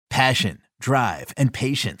Passion, drive, and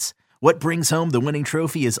patience. What brings home the winning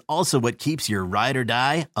trophy is also what keeps your ride or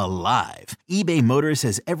die alive. eBay Motors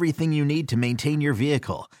has everything you need to maintain your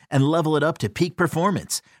vehicle and level it up to peak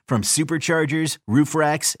performance, from superchargers, roof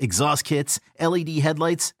racks, exhaust kits, LED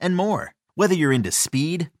headlights, and more. Whether you're into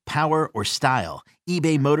speed, power, or style,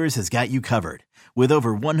 eBay Motors has got you covered. With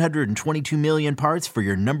over 122 million parts for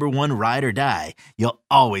your number one ride or die, you'll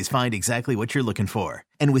always find exactly what you're looking for.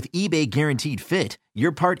 And with eBay Guaranteed Fit,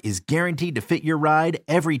 your part is guaranteed to fit your ride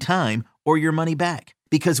every time or your money back.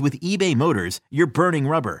 Because with eBay Motors, you're burning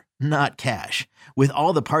rubber, not cash. With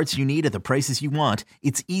all the parts you need at the prices you want,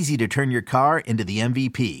 it's easy to turn your car into the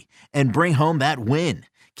MVP and bring home that win.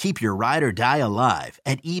 Keep your ride or die alive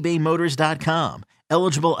at ebaymotors.com.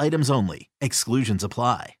 Eligible items only. Exclusions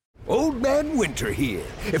apply. Old Man Winter here.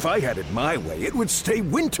 If I had it my way, it would stay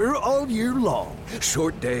winter all year long.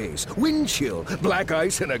 Short days, wind chill, black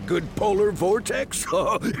ice, and a good polar vortex.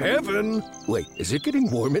 Oh, heaven. Wait, is it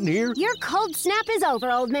getting warm in here? Your cold snap is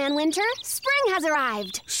over, Old Man Winter. Spring has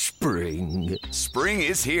arrived. Spring. Spring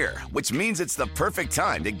is here, which means it's the perfect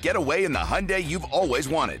time to get away in the Hyundai you've always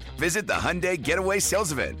wanted. Visit the Hyundai Getaway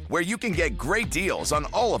Sales Event, where you can get great deals on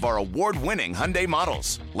all of our award-winning Hyundai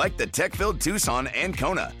models, like the tech-filled Tucson and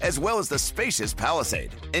Kona, as well as the spacious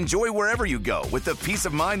Palisade. Enjoy wherever you go with the peace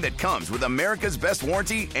of mind that comes with America's best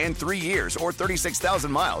warranty and 3 years or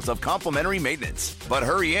 36,000 miles of complimentary maintenance. But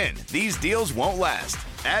hurry in, these deals won't last.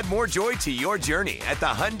 Add more joy to your journey at the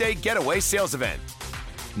Hyundai Getaway Sales Event.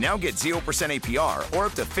 Now get 0% APR or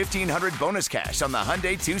up to $1,500 bonus cash on the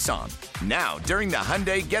Hyundai Tucson. Now, during the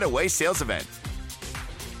Hyundai Getaway Sales Event.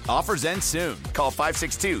 Offers end soon. Call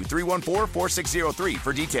 562-314-4603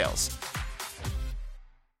 for details.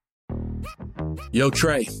 Yo,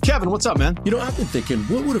 Trey. Kevin, what's up, man? You know, I've been thinking,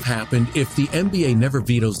 what would have happened if the NBA never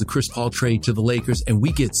vetoes the Chris Paul trade to the Lakers and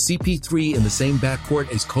we get CP3 in the same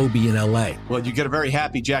backcourt as Kobe in LA? Well, you get a very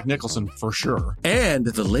happy Jack Nicholson, for sure. And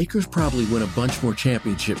the Lakers probably win a bunch more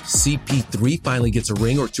championships. CP3 finally gets a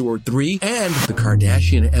ring or two or three, and the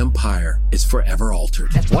Kardashian empire is forever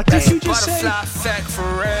altered. What did you just say?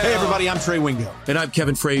 Hey, everybody, I'm Trey Wingo. And I'm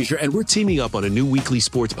Kevin Frazier, and we're teaming up on a new weekly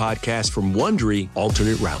sports podcast from Wondery,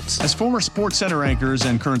 Alternate Routes. As former Sports Center anchors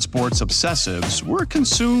and current sports obsessives, we're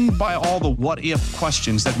consumed by all the what-if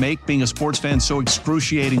questions that make being a sports fan so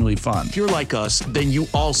excruciatingly fun. If you're like us, then you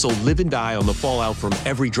also live and die on the fallout from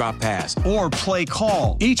every drop pass. Or play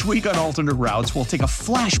call. Each week on Alternate Routes, we'll take a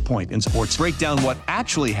flashpoint in sports, break down what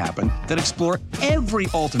actually happened, then explore every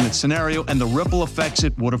alternate scenario and the ripple effects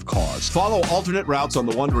it would have caused. Follow Alternate Routes on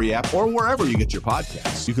the Wondery app or wherever you get your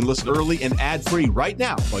podcasts. You can listen early and ad-free right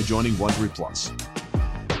now by joining Wondery Plus.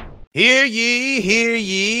 Hear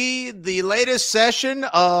ye, the latest session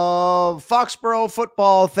of Foxborough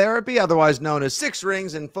Football Therapy, otherwise known as Six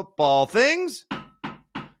Rings and Football Things,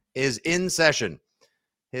 is in session.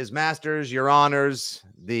 His masters, your honors,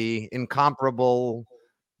 the incomparable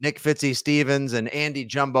Nick Fitzy Stevens and Andy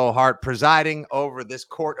Jumbo Hart presiding over this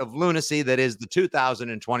court of lunacy that is the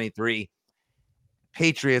 2023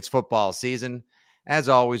 Patriots football season. As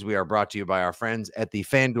always, we are brought to you by our friends at the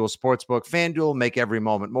FanDuel Sportsbook. FanDuel, make every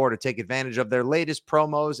moment more. To take advantage of their latest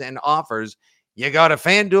promos and offers, you go to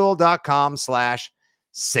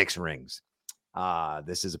FanDuel.com/sixrings.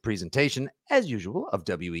 This is a presentation, as usual, of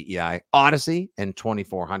WEEI Odyssey and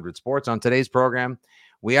 2400 Sports. On today's program,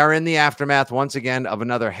 we are in the aftermath once again of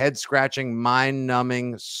another head-scratching,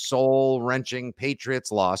 mind-numbing, soul-wrenching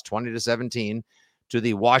Patriots loss, 20-17, to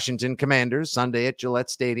the Washington Commanders Sunday at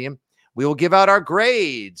Gillette Stadium. We will give out our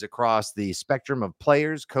grades across the spectrum of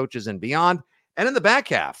players, coaches, and beyond. And in the back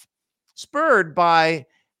half, spurred by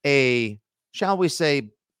a, shall we say,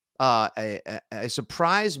 a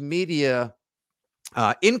surprise media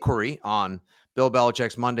inquiry on Bill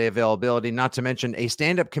Belichick's Monday availability, not to mention a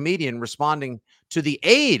stand-up comedian responding to the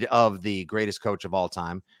aid of the greatest coach of all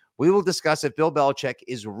time, we will discuss if Bill Belichick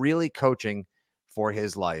is really coaching for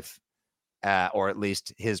his life. Or at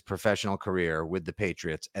least his professional career with the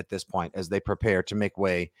Patriots at this point as they prepare to make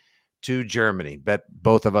way to Germany. Bet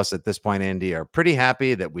both of us at this point, Andy, are pretty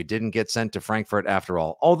happy that we didn't get sent to Frankfurt after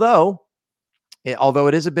all. Although it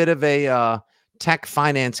is a bit of a tech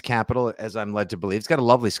finance capital, as I'm led to believe. It's got a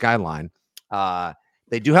lovely skyline.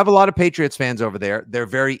 They do have a lot of Patriots fans over there. They're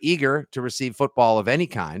very eager to receive football of any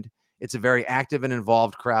kind. It's a very active and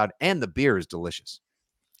involved crowd, and the beer is delicious.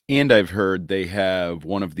 And I've heard they have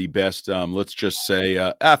one of the best, let's just say,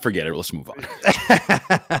 forget it. Let's move on.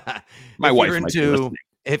 My wife might be listening.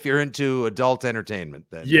 If you're into adult entertainment,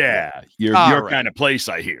 then yeah, your right. Kind of place,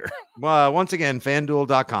 I hear. Well, once again,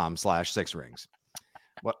 FanDuel.com/sixrings.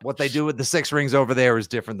 What they do with the six rings over there is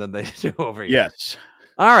different than they do over here. Yes.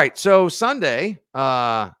 All right. So Sunday,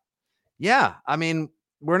 Yeah. I mean,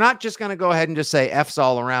 we're not just going to go ahead and just say F's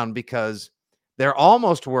all around, because there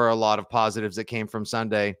almost were a lot of positives that came from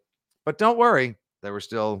Sunday. But don't worry, there were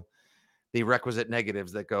still the requisite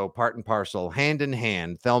negatives that go part and parcel, hand in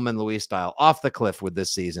hand, Thelma and Louise style, off the cliff with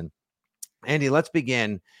this season. Andy, let's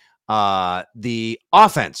begin. The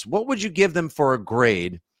offense, what would you give them for a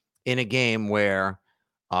grade in a game where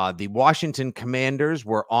the Washington Commanders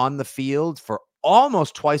were on the field for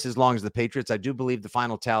almost twice as long as the Patriots? I do believe the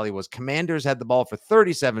final tally was Commanders had the ball for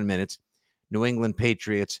 37 minutes, New England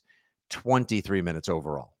Patriots 23 minutes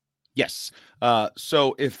overall. Yes.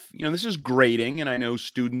 So if, this is grading, and I know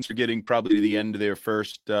students are getting probably to the end of their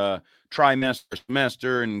first trimester,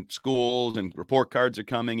 semester, and schools and report cards are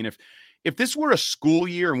coming. And if this were a school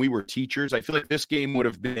year and we were teachers, I feel like this game would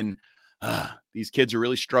have been, these kids are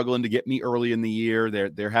really struggling to get me early in the year.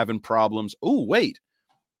 They're having problems. Oh, wait,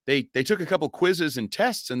 they took a couple quizzes and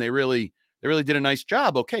tests and they really did a nice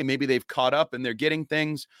job. Okay, maybe they've caught up and they're getting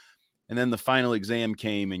things. And then the final exam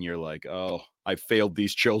came and you're like, oh, I failed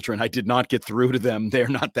these children. I did not get through to them.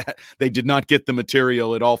 They did not get the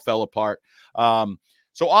material. It all fell apart.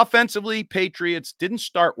 So offensively, Patriots didn't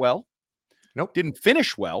start well. Nope. Didn't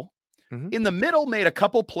finish well. Mm-hmm. In the middle, made a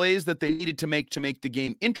couple plays that they needed to make the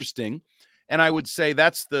game interesting. And I would say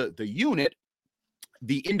that's the unit.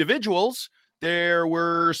 The individuals, there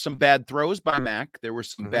were some bad throws by Mac. There were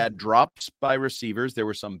some bad drops by receivers. There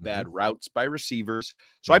were some bad routes by receivers.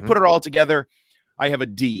 So I put it all together. I have a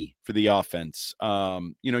D for the offense.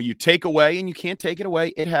 You take away, and you can't take it away.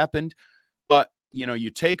 It happened. But, you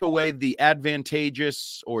take away the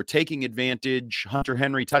advantageous or taking advantage Hunter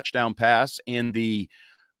Henry touchdown pass and the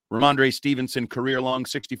Ramondre Stevenson career-long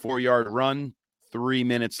 64-yard run 3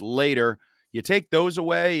 minutes later. You take those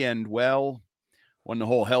away, and, well, wasn't a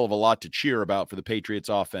whole hell of a lot to cheer about for the Patriots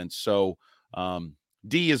offense. So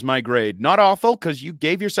D is my grade. Not awful, because you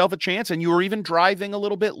gave yourself a chance, and you were even driving a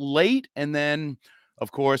little bit late. And then,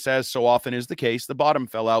 of course, as so often is the case, the bottom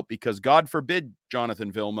fell out because, God forbid,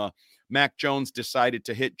 Jonathan Vilma, Mac Jones decided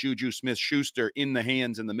to hit Juju Smith-Schuster in the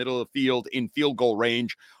hands in the middle of the field in field goal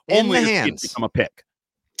range. Only to become a pick.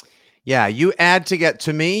 Yeah, you add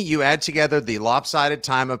together the lopsided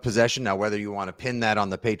time of possession. Now, whether you want to pin that on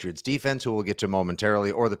the Patriots defense, who we'll get to momentarily,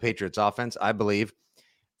 or the Patriots offense, I believe.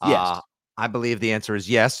 Yes. I believe the answer is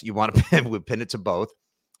yes. You want to pin it to both.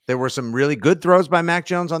 There were some really good throws by Mac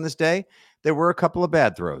Jones on this day. There were a couple of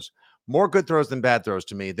bad throws. More good throws than bad throws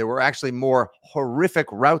to me. There were actually more horrific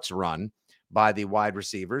routes run by the wide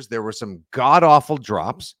receivers. There were some god-awful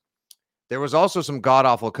drops. There was also some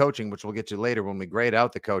god-awful coaching, which we'll get to later when we grade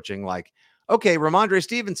out the coaching. Like, okay, Ramondre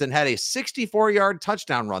Stevenson had a 64-yard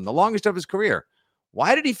touchdown run, the longest of his career.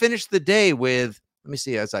 Why did he finish the day with, let me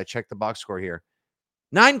see as I check the box score here,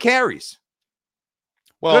 9 carries?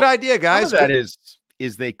 Well, good idea, guys. Some of that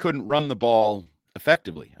is they couldn't run the ball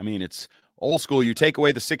effectively. I mean, it's old school. You take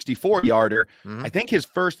away the 64-yarder. I think his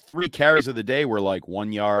first 3 carries of the day were like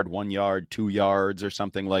 1 yard, 2 yards or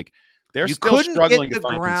something. Like, they're still struggling to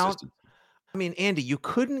find consistency. I mean, Andy, you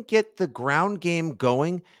couldn't get the ground game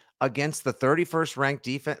going against the 31st ranked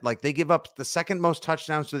defense. Like, they give up the second most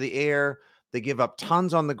touchdowns to the air. They give up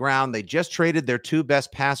tons on the ground. They just traded their 2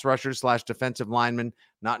 best pass rushers / defensive linemen,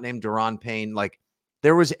 not named Daron Payne. Like,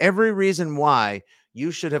 there was every reason why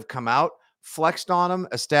you should have come out, flexed on them,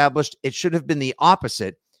 established. It should have been the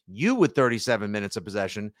opposite. You with 37 minutes of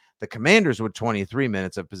possession, the Commanders with 23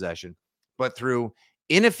 minutes of possession. But through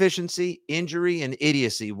inefficiency, injury, and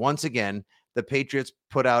idiocy, once again, the Patriots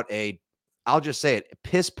put out I'll just say it,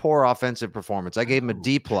 piss poor offensive performance. I gave them a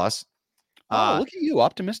D+. Look at you,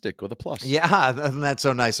 optimistic with a plus. Yeah, that's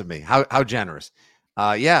so nice of me. How generous.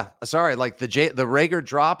 Yeah, sorry. Like the Rager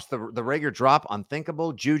drops, the Rager drop,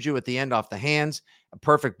 unthinkable. Juju at the end off the hands, a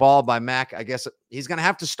perfect ball by Mac. I guess he's going to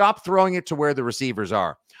have to stop throwing it to where the receivers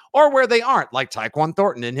are or where they aren't, like Tyquan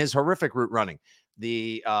Thornton in his horrific route running.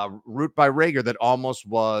 The route by Rager that almost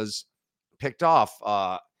was picked off.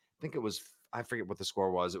 I think it was, I forget what the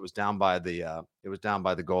score was. It was down by the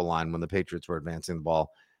goal line when the Patriots were advancing the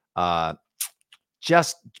ball.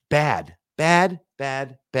 Just bad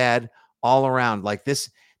all around. Like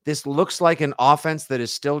this looks like an offense that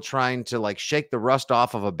is still trying to like shake the rust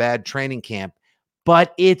off of a bad training camp,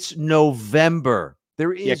 but it's November.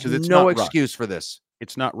 There is no excuse for this.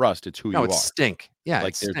 It's not rust. It's who you are. It's stink. Yeah.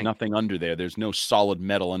 Like there's nothing under there. There's no solid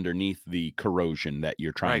metal underneath the corrosion that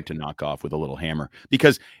you're trying to knock off with a little hammer,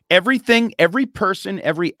 because everything, every person,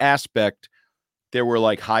 every aspect, there were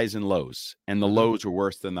like highs and lows, and the lows were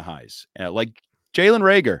worse than the highs. Like Jalen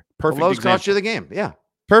Rager, perfect the lows example. cost you the game. Yeah.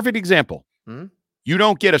 Perfect example. You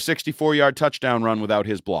don't get a 64-yard touchdown run without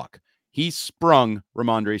his block. He sprung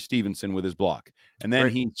Ramondre Stevenson with his block. And then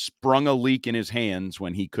Right. he sprung a leak in his hands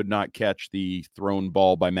when he could not catch the thrown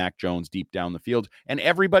ball by Mac Jones deep down the field. And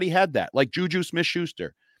everybody had that, like Juju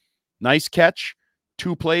Smith-Schuster. Nice catch.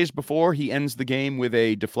 2 plays before, he ends the game with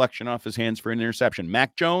a deflection off his hands for an interception.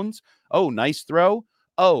 Mac Jones, oh, nice throw.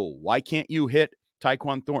 Oh, why can't you hit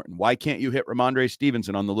Tyquan Thornton? Why can't you hit Ramondre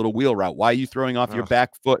Stevenson on the little wheel route? Why are you throwing off your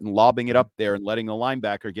back foot and lobbing it up there and letting the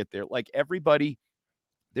linebacker get there? Like everybody,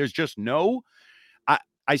 there's just no –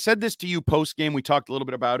 I said this to you post-game. We talked a little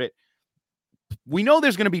bit about it. We know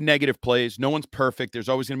there's going to be negative plays. No one's perfect. There's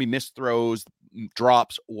always going to be missed throws,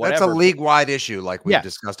 drops, whatever. That's a league-wide issue, like we've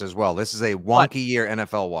discussed as well. This is a wonky year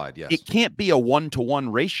NFL-wide, yes. It can't be a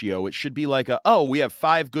 1-to-1 ratio. It should be like we have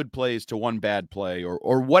 5 good plays to 1 bad play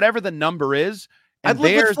or whatever the number is. And I'd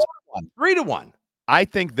live with 4-1, 3-1. I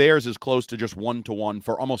think theirs is close to just 1-to-1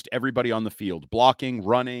 for almost everybody on the field. Blocking,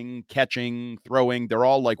 running, catching, throwing. They're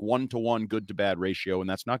all like 1-to-1 good to bad ratio, and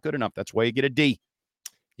that's not good enough. That's why you get a D.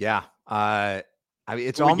 Yeah. I mean,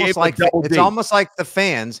 it's almost like the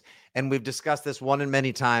fans, and we've discussed this one and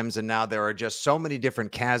many times, and now there are just so many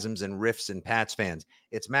different chasms and rifts in Pats fans.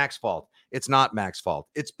 It's Mac's fault. It's not Mac's fault.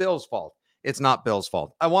 It's Bill's fault. It's not Bill's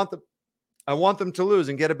fault. I want them to lose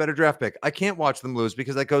and get a better draft pick. I can't watch them lose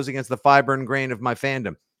because that goes against the fiber and grain of my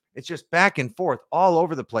fandom. It's just back and forth all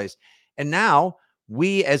over the place. And now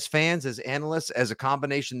we as fans, as analysts, as a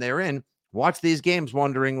combination therein, watch these games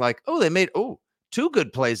wondering like, oh, they made 2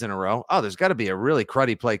 good plays in a row. Oh, there's got to be a really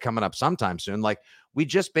cruddy play coming up sometime soon. Like we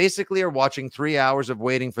just basically are watching 3 hours of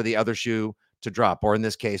waiting for the other shoe to drop, or in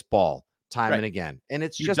this case, ball time and again. And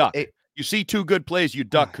it's you see 2 good plays, you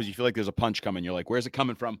duck because you feel like there's a punch coming. You're like, where's it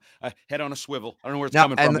coming from? Head on a swivel. I don't know where it's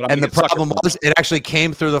coming from. And the problem was it actually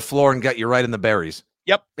came through the floor and got you right in the berries.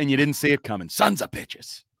 Yep. And you didn't see it coming. Sons of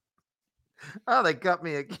bitches. Oh, they got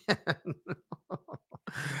me again.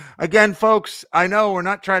 Again, folks, I know we're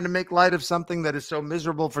not trying to make light of something that is so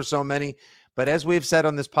miserable for so many, but as we've said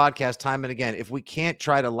on this podcast time and again, if we can't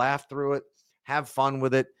try to laugh through it, have fun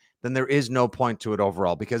with it, then there is no point to it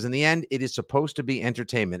overall, because in the end, it is supposed to be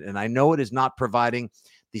entertainment. And I know it is not providing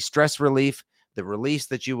the stress relief, the release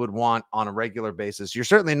that you would want on a regular basis. You're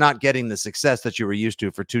certainly not getting the success that you were used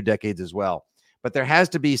to for 2 decades as well. But there has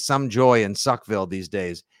to be some joy in Suckville these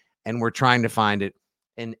days, and we're trying to find it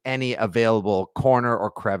in any available corner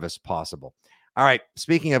or crevice possible. All right,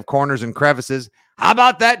 speaking of corners and crevices, how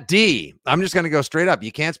about that D? I'm just going to go straight up.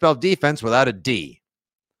 You can't spell defense without a D.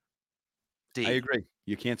 I agree.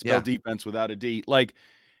 You can't spell defense without a D. Like,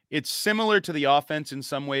 it's similar to the offense in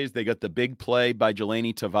some ways. They got the big play by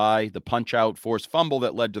Jelani Tavai, the punch-out forced fumble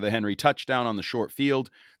that led to the Henry touchdown on the short field.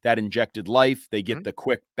 That injected life. They get the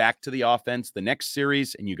quick back to the offense the next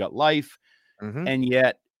series, and you got life. And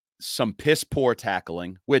yet some piss-poor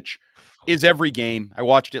tackling, which is every game. I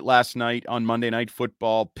watched it last night on Monday Night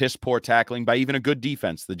Football. Piss-poor tackling by even a good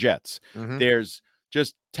defense, the Jets. There's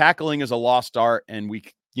just tackling is a lost art, and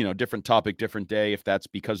different topic, different day, if that's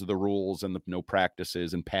because of the rules and the no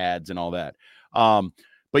practices and pads and all that.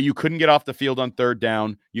 But you couldn't get off the field on 3rd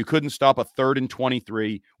down. You couldn't stop a 3rd and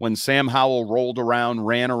 23 when Sam Howell rolled around,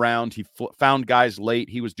 ran around. He found guys late.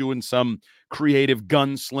 He was doing some creative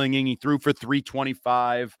gunslinging. He threw for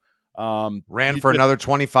 325. Ran for another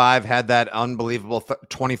 25, had that unbelievable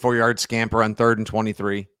 24-yard scamper on 3rd and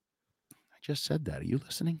 23. I just said that. Are you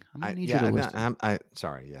listening? I'm going to need you to listen.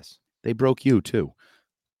 Sorry, yes. They broke you, too.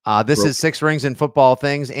 This is 6 Rings in Football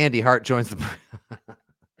Things. Andy Hart joins the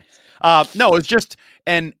no, it's just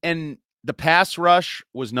and the pass rush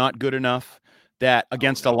was not good enough. That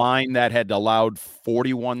against a line that had allowed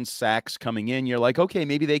 41 sacks coming in, you're like, okay,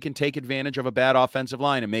 maybe they can take advantage of a bad offensive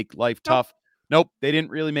line and make life tough. Nope, they didn't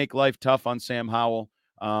really make life tough on Sam Howell.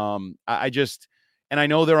 And I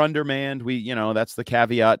know they're undermanned. That's the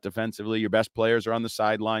caveat defensively. Your best players are on the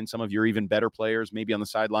sideline. Some of your even better players maybe on the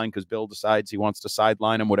sideline because Bill decides he wants to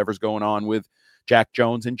sideline them, whatever's going on with Jack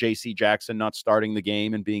Jones and J.C. Jackson not starting the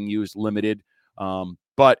game and being used limited.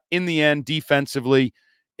 But in the end, defensively,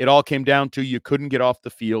 it all came down to you couldn't get off the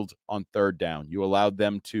field on 3rd down. You allowed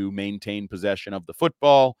them to maintain possession of the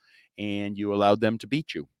football, and you allowed them to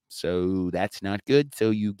beat you. So that's not good, so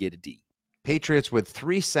you get a D. Patriots with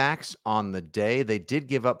 3 sacks on the day. They did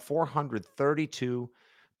give up 432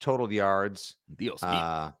 total yards.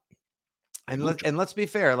 And let's be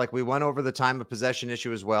fair, like we went over the time of possession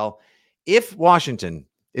issue as well. If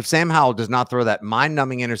Sam Howell does not throw that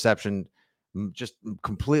mind-numbing interception, just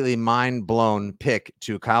completely mind-blown pick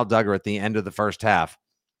to Kyle Duggar at the end of the first half,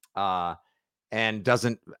 and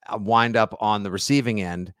doesn't wind up on the receiving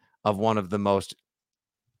end of one of the most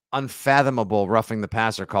unfathomable roughing the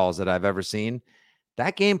passer calls that I've ever seen,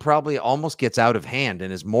 that game probably almost gets out of hand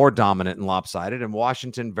and is more dominant and lopsided. And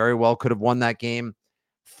Washington very well could have won that game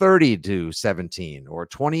 30-17 or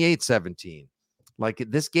 28-17. Like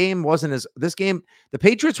this game, the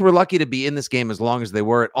Patriots were lucky to be in this game as long as they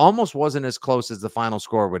were. It almost wasn't as close as the final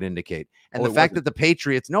score would indicate. And the fact that the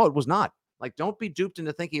Patriots, no, it was not. Like, don't be duped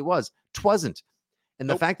into thinking it was. 'Twasn't. And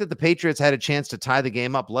the fact that the Patriots had a chance to tie the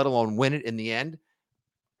game up, let alone win it in the end,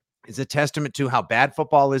 is a testament to how bad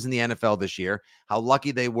football is in the NFL this year, how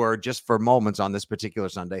lucky they were just for moments on this particular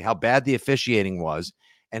Sunday, how bad the officiating was,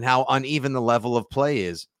 and how uneven the level of play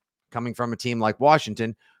is coming from a team like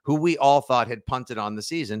Washington, who we all thought had punted on the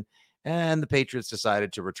season. And the Patriots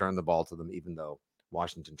decided to return the ball to them, even though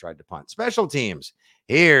Washington tried to punt. Special teams.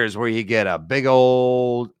 Here's where you get a big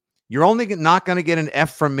old, you're only not going to get an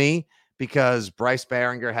F from me because Bryce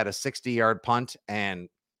Behringer had a 60-yard punt and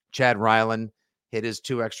Chad Ryland hit his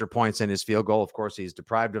 2 extra points in his field goal. Of course, he's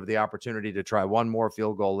deprived of the opportunity to try one more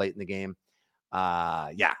field goal late in the game.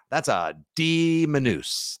 Yeah, that's a D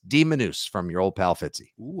minus from your old pal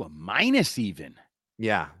Fitzy. Ooh, a minus even.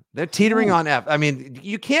 Yeah, they're teetering on F. I mean,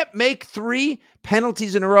 you can't make 3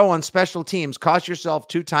 penalties in a row on special teams, cost yourself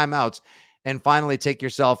 2 timeouts, and finally take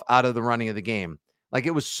yourself out of the running of the game. Like,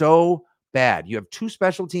 it was so bad. You have 2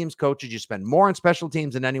 special teams coaches. You spend more on special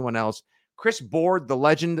teams than anyone else. Chris Board, the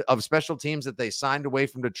legend of special teams that they signed away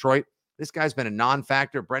from Detroit, this guy's been a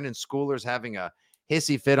non-factor. Brendan Schooler's having a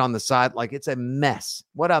hissy fit on the side. Like, it's a mess.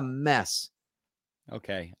 What a mess.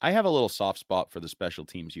 Okay. I have a little soft spot for the special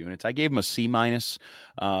teams units. I gave them a C minus.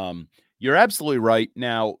 You're absolutely right.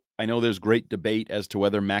 Now, I know there's great debate as to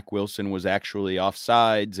whether Mack Wilson was actually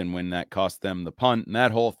offsides and when that cost them the punt and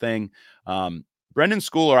that whole thing. Brendan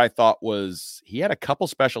Schooler, I thought he had a couple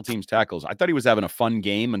special teams tackles. I thought he was having a fun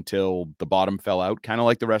game until the bottom fell out, kind of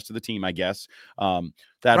like the rest of the team, I guess. Right.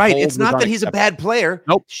 It's not that he's a bad player.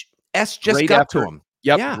 Nope. S just great got effort to him.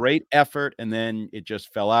 Yep. Yeah. Great effort. And then it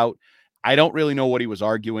just fell out. I don't really know what he was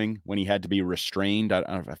arguing when he had to be restrained.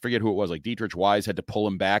 I forget who it was. Like Dietrich Wise had to pull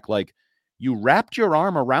him back. Like, you wrapped your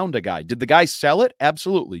arm around a guy. Did the guy sell it?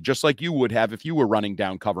 Absolutely. Just like you would have if you were running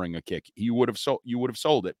down covering a kick. You would have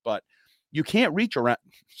sold it. But you can't reach around.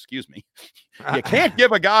 Excuse me. You can't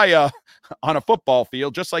give a guy on a football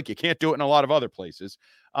field, just like you can't do it in a lot of other places.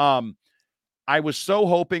 I was so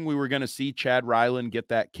hoping we were going to see Chad Ryland get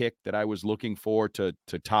that kick that I was looking for to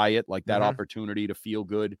tie it, like that opportunity to feel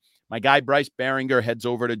good. My guy Bryce Behringer heads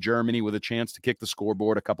over to Germany with a chance to kick the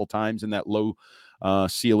scoreboard a couple times in that low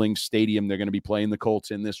ceiling stadium they're going to be playing the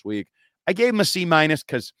Colts in this week. I gave him a C minus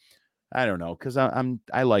because I don't know, because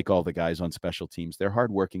I like all the guys on special teams. They're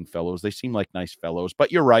hardworking fellows. They seem like nice fellows,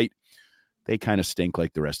 but you're right. They kind of stink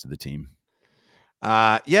like the rest of the team.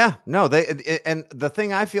 Yeah, no, and the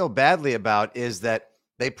thing I feel badly about is that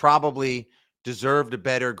they probably deserved a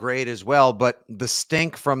better grade as well, but the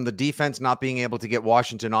stink from the defense not being able to get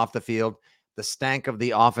Washington off the field, the stank of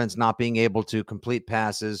the offense not being able to complete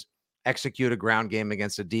passes, execute a ground game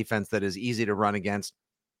against a defense that is easy to run against,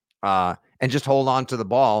 and just hold on to the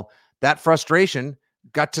ball. That frustration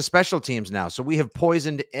got to special teams now. So we have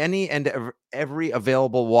poisoned any and every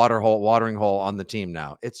available watering hole on the team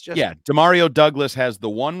now. It's just, yeah. Demario Douglas has the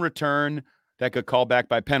one return that could call back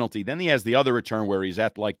by penalty. Then he has the other return where he's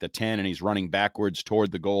at like the 10 and he's running backwards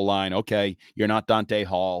toward the goal line. Okay, you're not Dante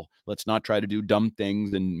Hall. Let's not try to do dumb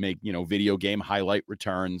things and make, video game highlight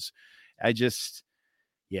returns.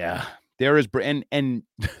 There is, and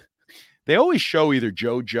they always show either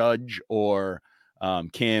Joe Judge or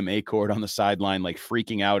Cam Acord on the sideline, like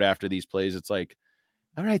freaking out after these plays. It's like,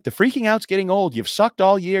 all right, the freaking out's getting old. You've sucked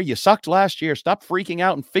all year. You sucked last year. Stop freaking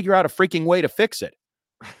out and figure out a freaking way to fix it.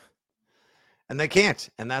 And they can't.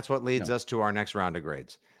 And that's what leads us to our next round of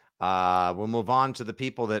grades. We'll move on to the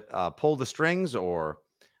people that pull the strings or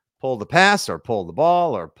pull the pass or pull the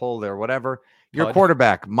ball or pull their whatever. Your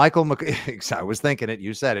quarterback, Michael I was thinking it.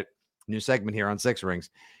 You said it. New segment here on Six Rings.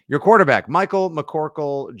 Your quarterback, Michael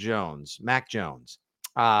McCorkle Jones, Mac Jones.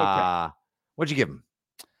 What'd you give him?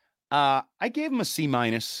 I gave him a C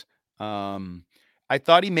minus. I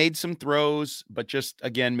thought he made some throws, but just,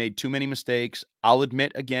 again, made too many mistakes. I'll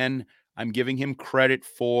admit, again, I'm giving him credit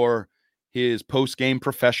for his post-game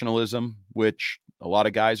professionalism, which a lot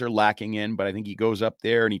of guys are lacking in, but I think he goes up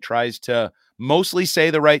there and he tries to mostly say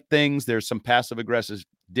the right things. There's some passive-aggressive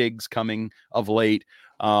digs coming of late.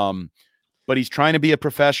 But he's trying to be a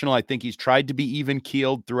professional. I think he's tried to be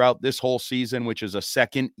even-keeled throughout this whole season, which is a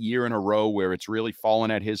second year in a row where it's really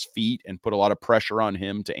fallen at his feet and put a lot of pressure on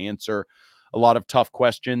him to answer a lot of tough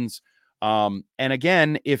questions. And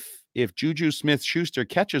again, if Juju Smith-Schuster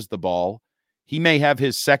catches the ball, he may have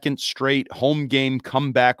his second straight home game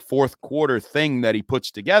comeback fourth quarter thing that he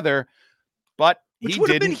puts together. But which would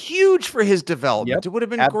have been huge for his development. Yep. It would have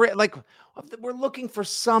been great. Like, we're looking for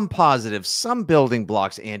some positives, some building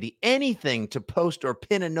blocks, Andy, anything to post or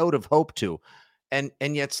pin a note of hope to. And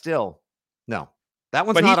yet still, no, that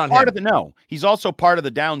one's not on him. But he's part of the no. He's also part of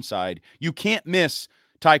the downside. You can't miss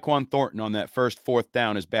Tyquan Thornton on that first 4th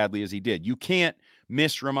down as badly as he did. You can't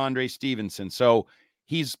miss Ramondre Stevenson. So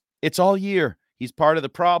it's all year. He's part of the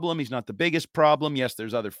problem. He's not the biggest problem. Yes,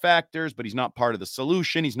 there's other factors, but he's not part of the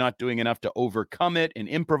solution. He's not doing enough to overcome it and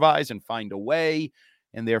improvise and find a way,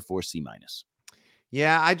 and therefore C-.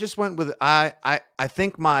 Yeah, I just went with I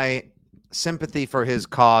think my sympathy for his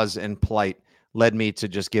cause and plight led me to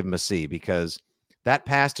just give him a C, because that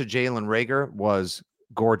pass to Jalen Reagor was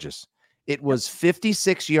gorgeous. It was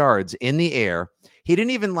 56 yards in the air. He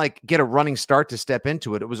didn't even get a running start to step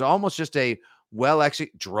into it. It was almost just a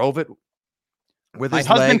drove it with his legs.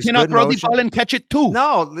 My husband cannot throw the ball and catch it too.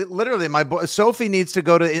 No, literally, my boy Sophie needs to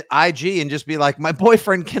go to IG and just be like, my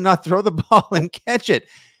boyfriend cannot throw the ball and catch it.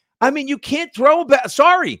 I mean, you can't throw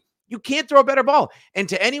you can't throw a better ball. And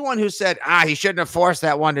to anyone who said, he shouldn't have forced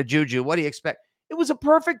that one to Juju, what do you expect? It was a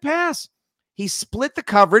perfect pass. He split the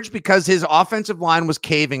coverage because his offensive line was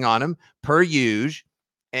caving on him per usual,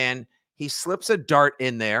 and he slips a dart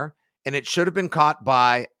in there. And it should have been caught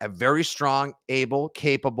by a very strong, able,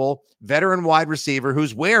 capable veteran wide receiver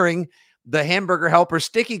who's wearing the hamburger helper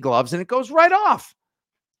sticky gloves, and it goes right off.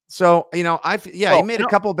 So, he made a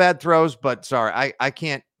couple bad throws, but sorry, I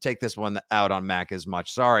can't take this one out on Mac as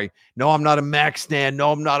much. Sorry. No, I'm not a Mac stan.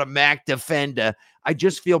 No, I'm not a Mac defender. I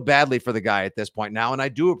just feel badly for the guy at this point now. And I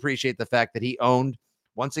do appreciate the fact that he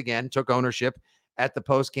took ownership at the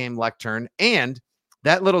post-game lectern, and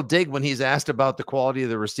that little dig when he's asked about the quality of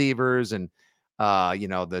the receivers and,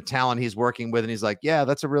 the talent he's working with. And he's like, yeah,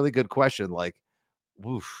 that's a really good question. Like,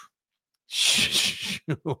 woof.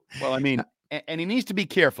 Well, I mean, and he needs to be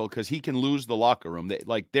careful because he can lose the locker room.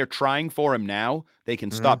 They're trying for him now. They can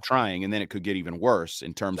stop trying, and then it could get even worse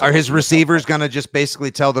in terms of. Are his receivers going to just basically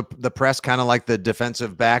tell the press, kind of like the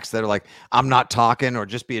defensive backs that are like, I'm not talking, or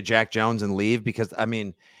just be a Jack Jones and leave? Because, I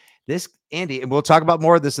mean, this, Andy, and we'll talk about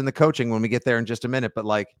more of this in the coaching when we get there in just a minute, but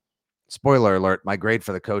spoiler alert, my grade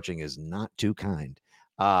for the coaching is not too kind.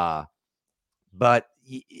 But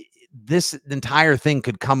this entire thing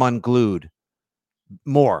could come unglued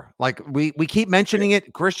more. We keep mentioning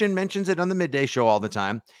it. Christian mentions it on the midday show all the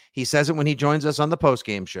time. He says it when he joins us on the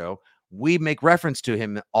post-game show. We make reference to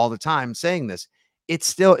him all the time saying this. It's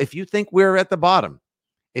still, if you think we're at the bottom,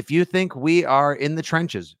 if you think we are in the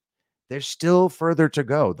trenches, there's still further to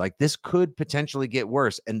go. This could potentially get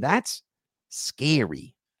worse, and that's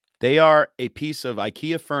scary. They are a piece of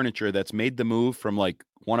IKEA furniture that's made the move from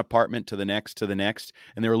one apartment to the next,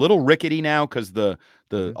 and they're a little rickety now because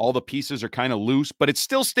all the pieces are kind of loose, but it's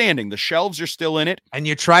still standing. The shelves are still in it, and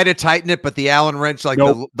you try to tighten it, but the Allen wrench,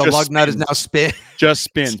 the lug nut is now just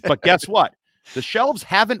spins. But guess what? The shelves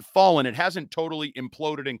haven't fallen. It hasn't totally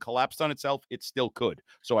imploded and collapsed on itself. It still could.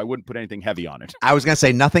 So I wouldn't put anything heavy on it. I was going to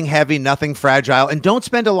say nothing heavy, nothing fragile, and don't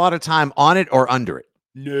spend a lot of time on it or under it.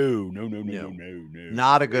 No.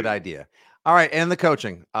 Not a good idea. All right, and the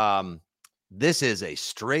coaching. This is a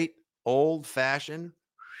straight old-fashioned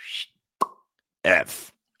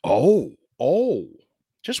F. Oh.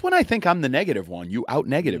 Just when I think I'm the negative one, you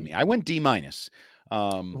out-negative me. I went D-.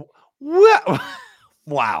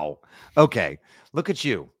 Wow. Okay. Look at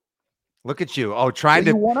you. Oh,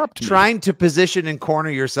 trying to position and corner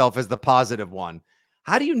yourself as the positive one.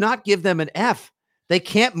 How do you not give them an F? They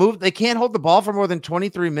can't move. They can't hold the ball for more than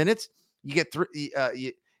 23 minutes. You get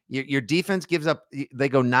your defense gives up. They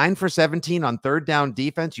go 9 for 17 on third down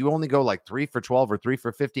defense. You only go 3 for 12 or 3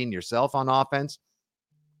 for 15 yourself on offense.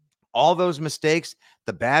 All those mistakes,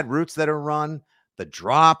 the bad routes that are run, the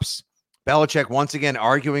drops, Belichick once again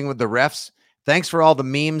arguing with the refs. Thanks for all the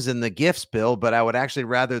memes and the gifts, Bill, but I would actually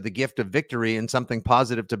rather the gift of victory and something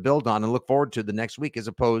positive to build on and look forward to the next week, as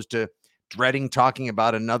opposed to dreading talking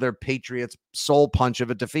about another Patriots soul punch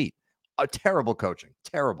of a defeat. A terrible coaching.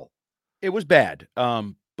 Terrible. It was bad.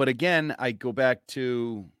 But again, I go back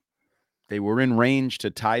to they were in range to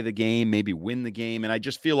tie the game, maybe win the game. And I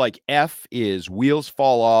just feel like F is wheels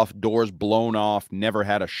fall off, doors blown off, never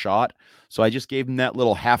had a shot. So I just gave him that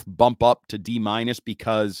little half bump up to D-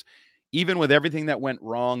 because even with everything that went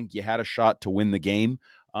wrong, you had a shot to win the game.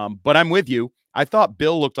 But I'm with you. I thought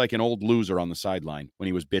Bill looked like an old loser on the sideline when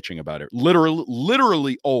he was bitching about it.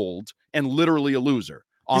 Literally old and literally a loser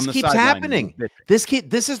on the sideline. This keeps happening.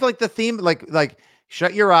 This is like the theme, like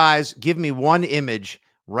shut your eyes. Give me one image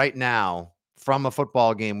right now from a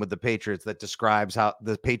football game with the Patriots that describes how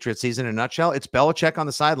the Patriots season in a nutshell. It's Belichick on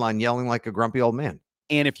the sideline yelling like a grumpy old man.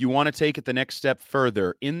 And if you want to take it the next step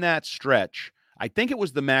further, in that stretch, I think it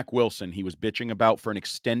was the Mac Wilson he was bitching about for an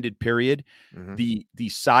extended period. The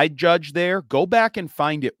side judge there, go back and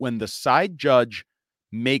find it when the side judge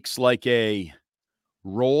makes like a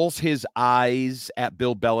rolls his eyes at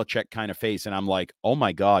Bill Belichick kind of face. And I'm like, oh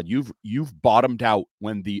my God, you've bottomed out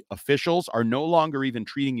when the officials are no longer even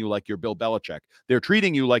treating you like you're Bill Belichick. They're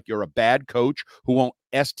treating you like you're a bad coach who won't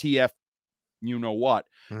STF you know what.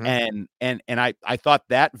 And I thought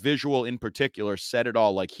that visual in particular said it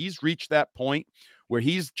all. Like, he's reached that point where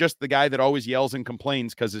he's just the guy that always yells and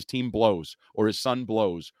complains because his team blows or his son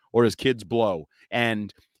blows or his kids blow.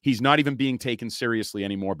 And he's not even being taken seriously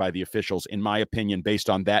anymore by the officials, in my opinion, based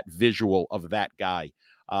on that visual of that guy.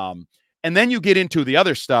 And then you get into the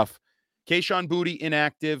other stuff. Kayshon Boutte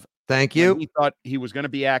inactive. Thank you. He thought he was going to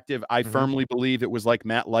be active. I firmly believe it was like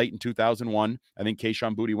Matt Light in 2001. I think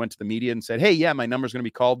Kayshon Boutte went to the media and said, hey, yeah, my number's going to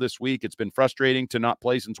be called this week. It's been frustrating to not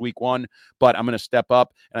play since week 1, but I'm going to step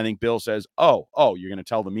up. And I think Bill says, oh, you're going to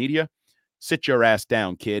tell the media? Sit your ass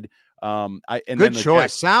down, kid. Good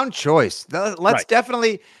choice. Sound choice. Let's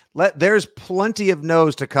definitely there's plenty of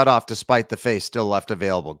nose to cut off despite the face still left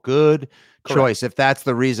available. Good choice if that's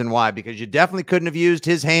the reason why, because you definitely couldn't have used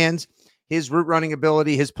his hands, his route running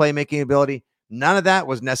ability, his playmaking ability. None of that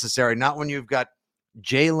was necessary. Not when you've got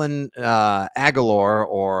Jalen Aguilar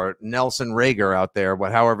or Nelson Rager out there,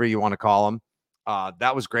 however you want to call him.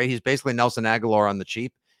 That was great. He's basically Nelson Aguilar on the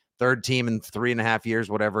cheap. Third team in 3.5 years,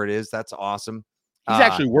 whatever it is. That's awesome. He's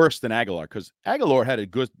actually worse than Aguilar, because Aguilar had a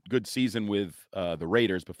good season with the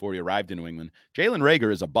Raiders before he arrived in New England. Jalen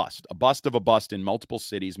Rager is a bust of a bust in multiple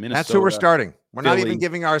cities. Minnesota. That's who we're starting. We're Philly. Not even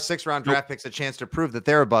giving our 6th-round draft picks a chance to prove that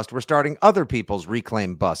they're a bust. We're starting other people's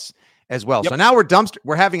reclaimed busts as well. So now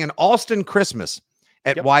we're having an Alston Christmas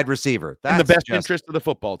at wide receiver. That's in the best interest of the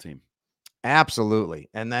football team. Absolutely.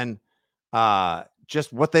 And then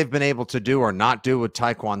just what they've been able to do or not do with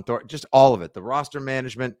Tyquan Thornton, just all of it. The roster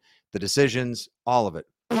management, the decisions, all of it.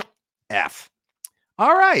 F.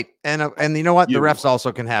 All right. And you know what? The refs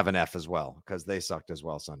also can have an F as well, because they sucked as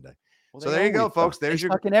well Sunday. So there you go, folks. There's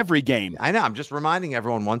your suck in every game. I know. I'm just reminding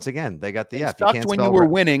everyone once again. They got the F. They sucked when you were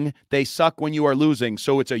winning. They suck when you are losing.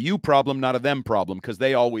 So it's a you problem, not a them problem, because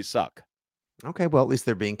they always suck. Okay, well, at least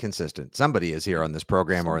they're being consistent. Somebody is here on this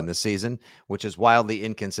program or in this season, which is wildly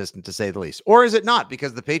inconsistent to say the least. Or is it not?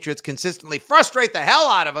 Because the Patriots consistently frustrate the hell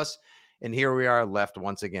out of us. And here we are left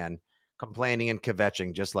once again, complaining and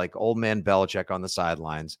kvetching, just like old man Belichick on the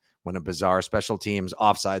sidelines when a bizarre special teams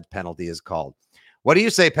offsides penalty is called. What do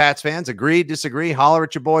you say, Pats fans? Agree, disagree? Holler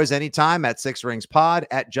at your boys anytime at 6 Rings Pod,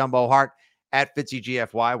 at Jumbo Hart, at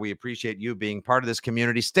FitzyGFY. We appreciate you being part of this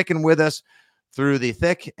community, sticking with us through the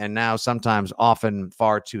thick and now sometimes often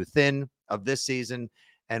far too thin of this season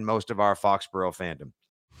and most of our Foxborough fandom.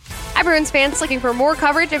 Hi, Bruins fans. Looking for more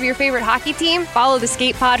coverage of your favorite hockey team? Follow the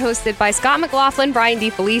Skate Pod hosted by Scott McLaughlin, Brian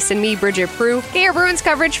DeFelice, and me, Bridget Prue. Get your Bruins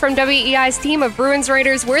coverage from WEI's team of Bruins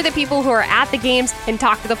writers. We're the people who are at the games and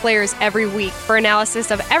talk to the players every week. For analysis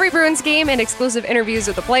of every Bruins game and exclusive interviews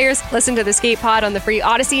with the players, listen to the Skate Pod on the free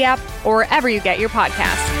Odyssey app or wherever you get your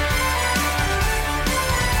podcasts.